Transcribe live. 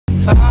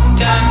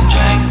Fucked and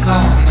drank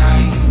all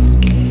night.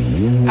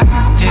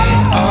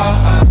 Acted all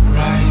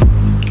alright.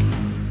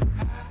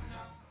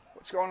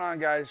 What's going on,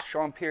 guys?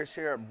 Sean Pierce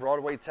here at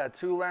Broadway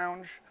Tattoo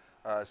Lounge,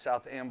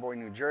 South Amboy,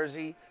 New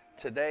Jersey.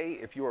 Today,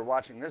 if you are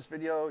watching this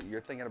video, you're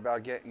thinking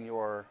about getting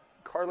your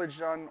cartilage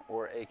done,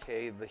 or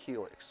aka the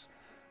Helix.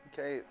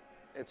 Okay,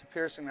 it's a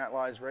piercing that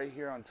lies right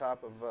here on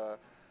top of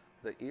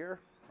the ear,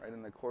 right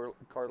in the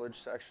cartilage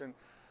section.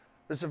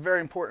 This is a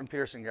very important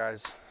piercing,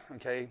 guys.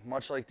 Okay,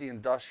 much like the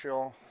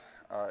industrial,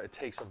 it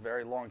takes a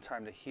very long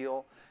time to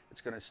heal.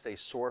 It's going to stay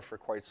sore for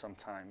quite some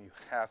time. You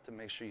have to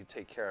make sure you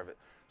take care of it.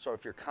 So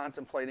if you're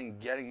contemplating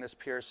getting this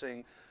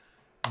piercing,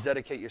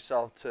 dedicate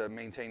yourself to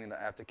maintaining the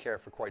aftercare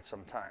for quite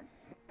some time.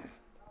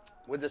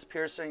 With this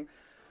piercing,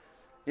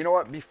 you know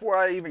what, before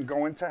I even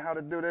go into how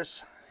to do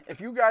this,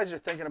 if you guys are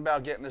thinking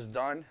about getting this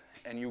done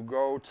and you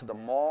go to the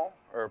mall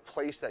or a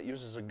place that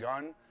uses a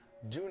gun,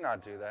 do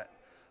not do that.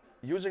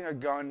 Using a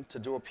gun to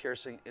do a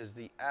piercing is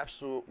the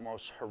absolute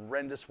most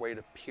horrendous way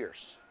to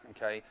pierce,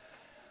 okay?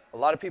 A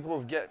lot of people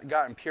who've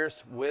gotten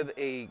pierced with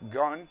a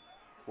gun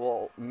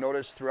will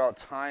notice throughout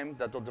time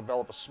that they'll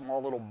develop a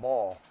small little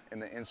ball in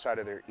the inside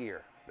of their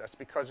ear. That's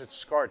because it's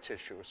scar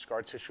tissue.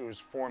 Scar tissue is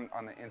formed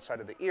on the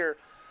inside of the ear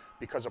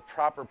because a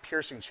proper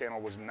piercing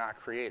channel was not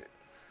created.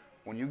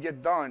 When you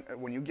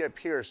get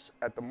pierced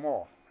at the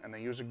mall and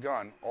they use a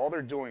gun, all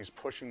they're doing is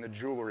pushing the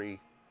jewelry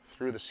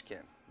through the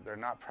skin. They're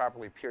not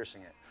properly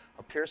piercing it.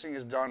 A piercing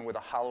is done with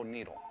a hollow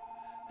needle.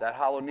 That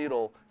hollow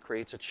needle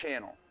creates a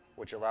channel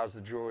which allows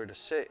the jewelry to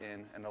sit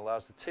in and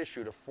allows the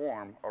tissue to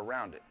form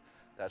around it.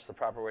 That's the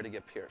proper way to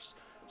get pierced.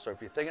 So if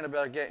you're thinking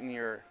about getting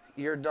your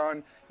ear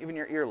done, even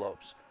your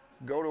earlobes,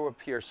 go to a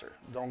piercer.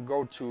 Don't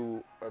go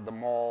to the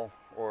mall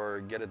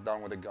or get it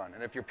done with a gun.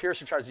 And if your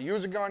piercer tries to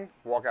use a gun,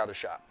 walk out of the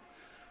shop.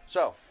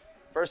 So,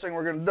 first thing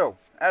we're going to do,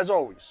 as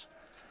always,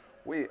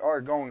 we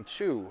are going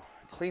to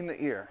clean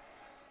the ear,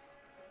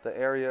 the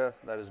area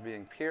that is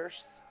being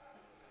pierced,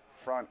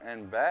 front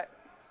and back.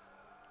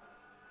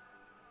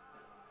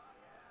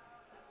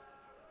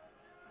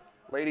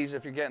 Ladies,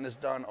 if you're getting this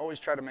done, always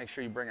try to make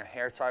sure you bring a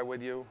hair tie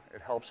with you.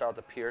 It helps out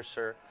the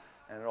piercer,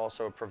 and it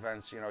also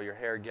prevents, your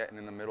hair getting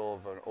in the middle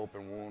of an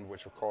open wound,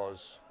 which will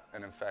cause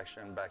an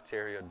infection,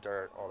 bacteria,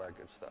 dirt, all that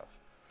good stuff.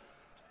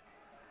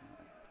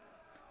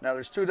 Now,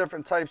 there's two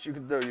different types you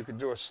could do. You could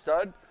do a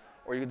stud,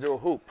 or you could do a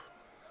hoop.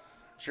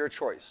 It's your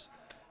choice.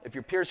 If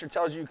your piercer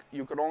tells you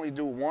you could only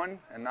do one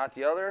and not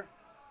the other,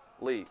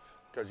 leave,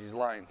 because he's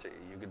lying to you.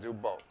 You could do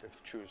both if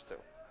you choose to.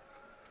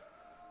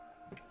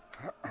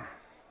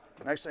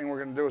 Next thing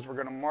we're going to do is we're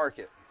going to mark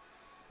it.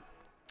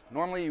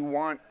 Normally you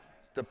want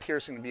the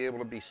piercing to be able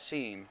to be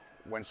seen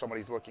when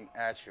somebody's looking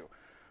at you.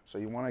 So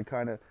you want to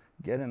kind of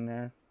get in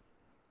there,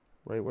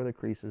 right where the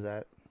crease is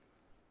at.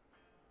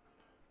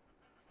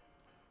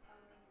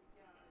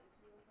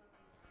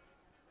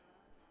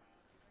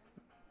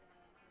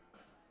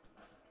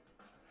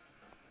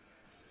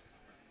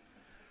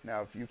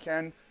 Now, if you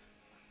can,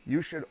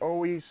 you should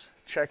always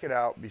check it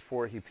out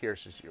before he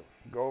pierces you.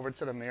 Go over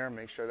to the mirror,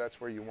 make sure that's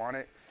where you want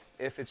it.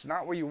 If it's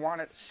not where you want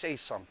it, say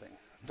something.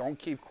 Don't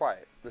keep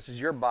quiet. This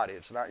is your body.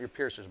 It's not your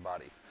piercer's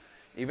body.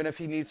 Even if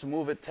he needs to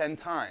move it 10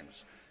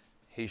 times,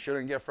 he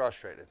shouldn't get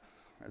frustrated.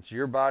 It's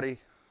your body.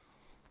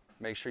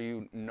 Make sure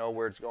you know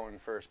where it's going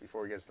first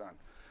before it gets done.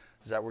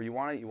 Is that where you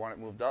want it? You want it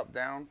moved up,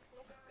 down?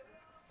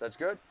 That's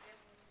good?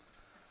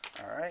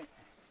 All right.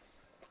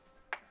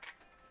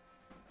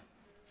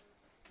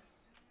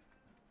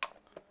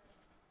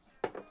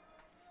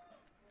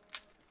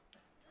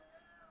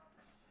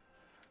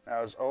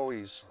 Now, as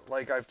always,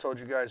 like I've told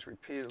you guys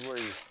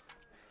repeatedly,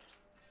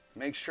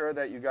 make sure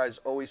that you guys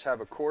always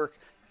have a cork.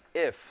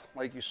 If,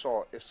 like you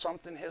saw, if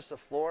something hits the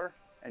floor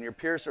and your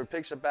piercer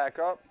picks it back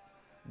up,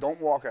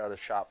 don't walk out of the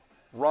shop.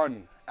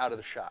 Run out of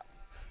the shop.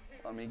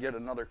 Let me get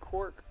another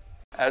cork.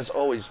 As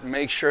always,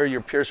 make sure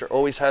your piercer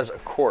always has a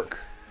cork.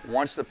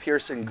 Once the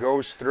piercing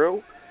goes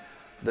through,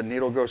 the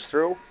needle goes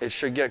through, it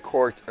should get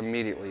corked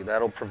immediately.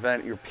 That'll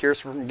prevent your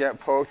piercer from getting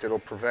poked. It'll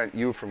prevent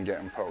you from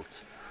getting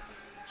poked.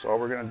 So all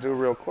we're going to do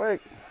real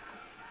quick,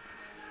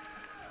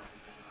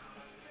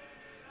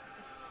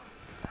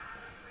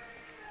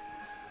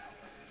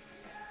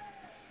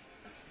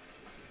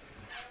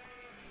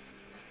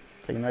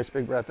 take a nice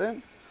big breath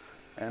in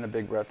and a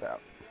big breath out.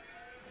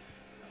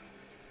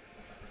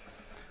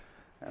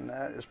 And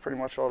that is pretty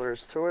much all there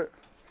is to it.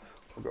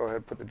 We'll go ahead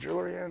and put the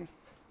jewelry in.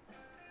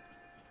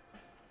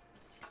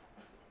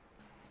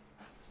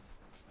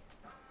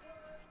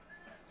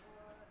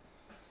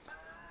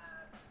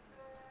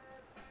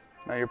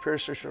 Now your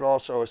piercer should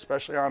also,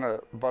 especially on a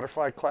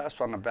butterfly clasp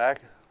on the back,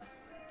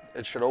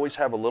 it should always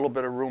have a little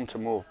bit of room to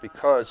move,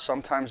 because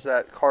sometimes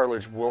that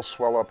cartilage will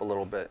swell up a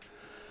little bit.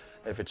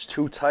 If it's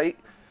too tight,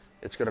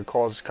 it's going to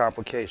cause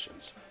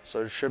complications.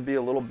 So it should be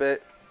a little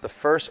bit, the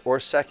first or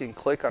second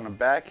click on the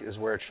back is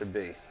where it should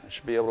be. It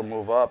should be able to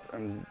move up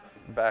and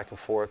back and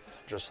forth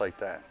just like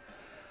that.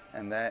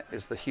 And that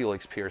is the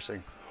Helix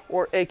piercing,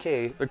 or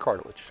aka the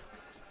cartilage.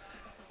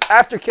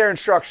 Aftercare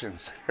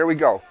instructions. Here we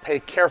go. Pay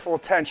careful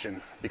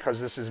attention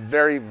because this is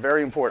very,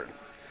 very important.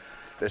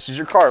 This is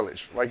your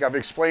cartilage. Like I've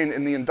explained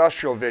in the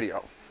industrial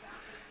video,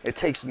 it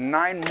takes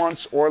 9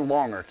 months or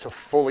longer to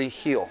fully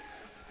heal.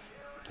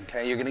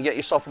 Okay, you're gonna get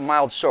yourself a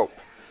mild soap.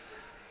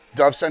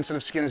 Dove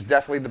Sensitive Skin is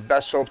definitely the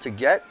best soap to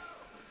get.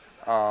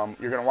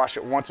 You're gonna wash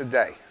it once a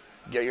day.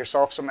 Get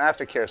yourself some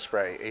aftercare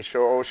spray.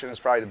 H2O Ocean is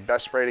probably the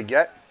best spray to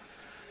get.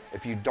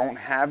 If you don't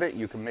have it,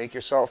 you can make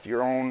yourself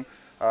your own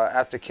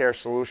aftercare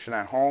solution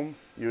at home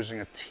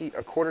using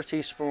a quarter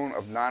teaspoon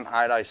of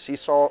non-iodized sea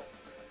salt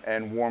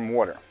and warm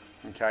water.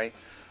 Okay.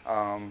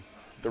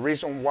 The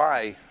reason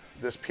why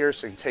this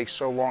piercing takes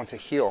so long to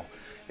heal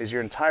is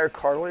your entire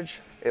cartilage,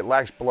 it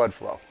lacks blood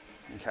flow.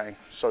 Okay.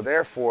 So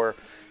therefore,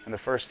 in the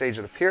first stage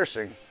of the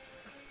piercing,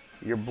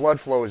 your blood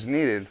flow is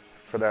needed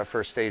for that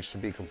first stage to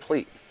be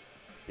complete.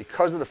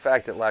 Because of the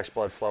fact it lacks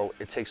blood flow,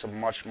 it takes a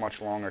much,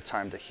 much longer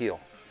time to heal.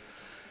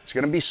 It's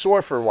going to be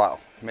sore for a while,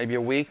 maybe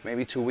a week,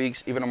 maybe 2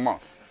 weeks, even a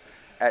month.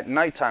 At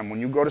nighttime, when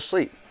you go to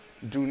sleep,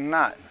 do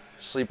not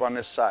sleep on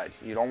this side.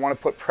 You don't want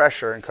to put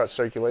pressure and cut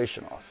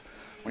circulation off.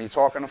 When you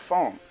talk on the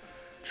phone,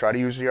 try to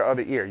use your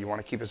other ear. You want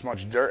to keep as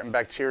much dirt and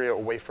bacteria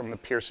away from the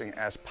piercing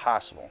as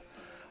possible.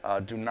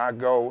 Do not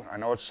go, I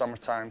know it's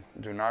summertime,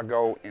 do not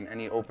go in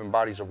any open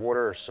bodies of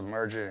water or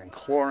submerge it in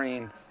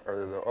chlorine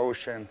or the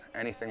ocean,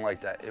 anything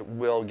like that. It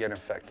will get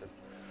infected.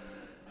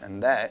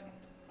 And that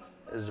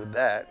is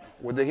that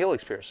with the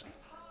Helix piercing.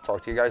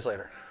 Talk to you guys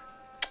later.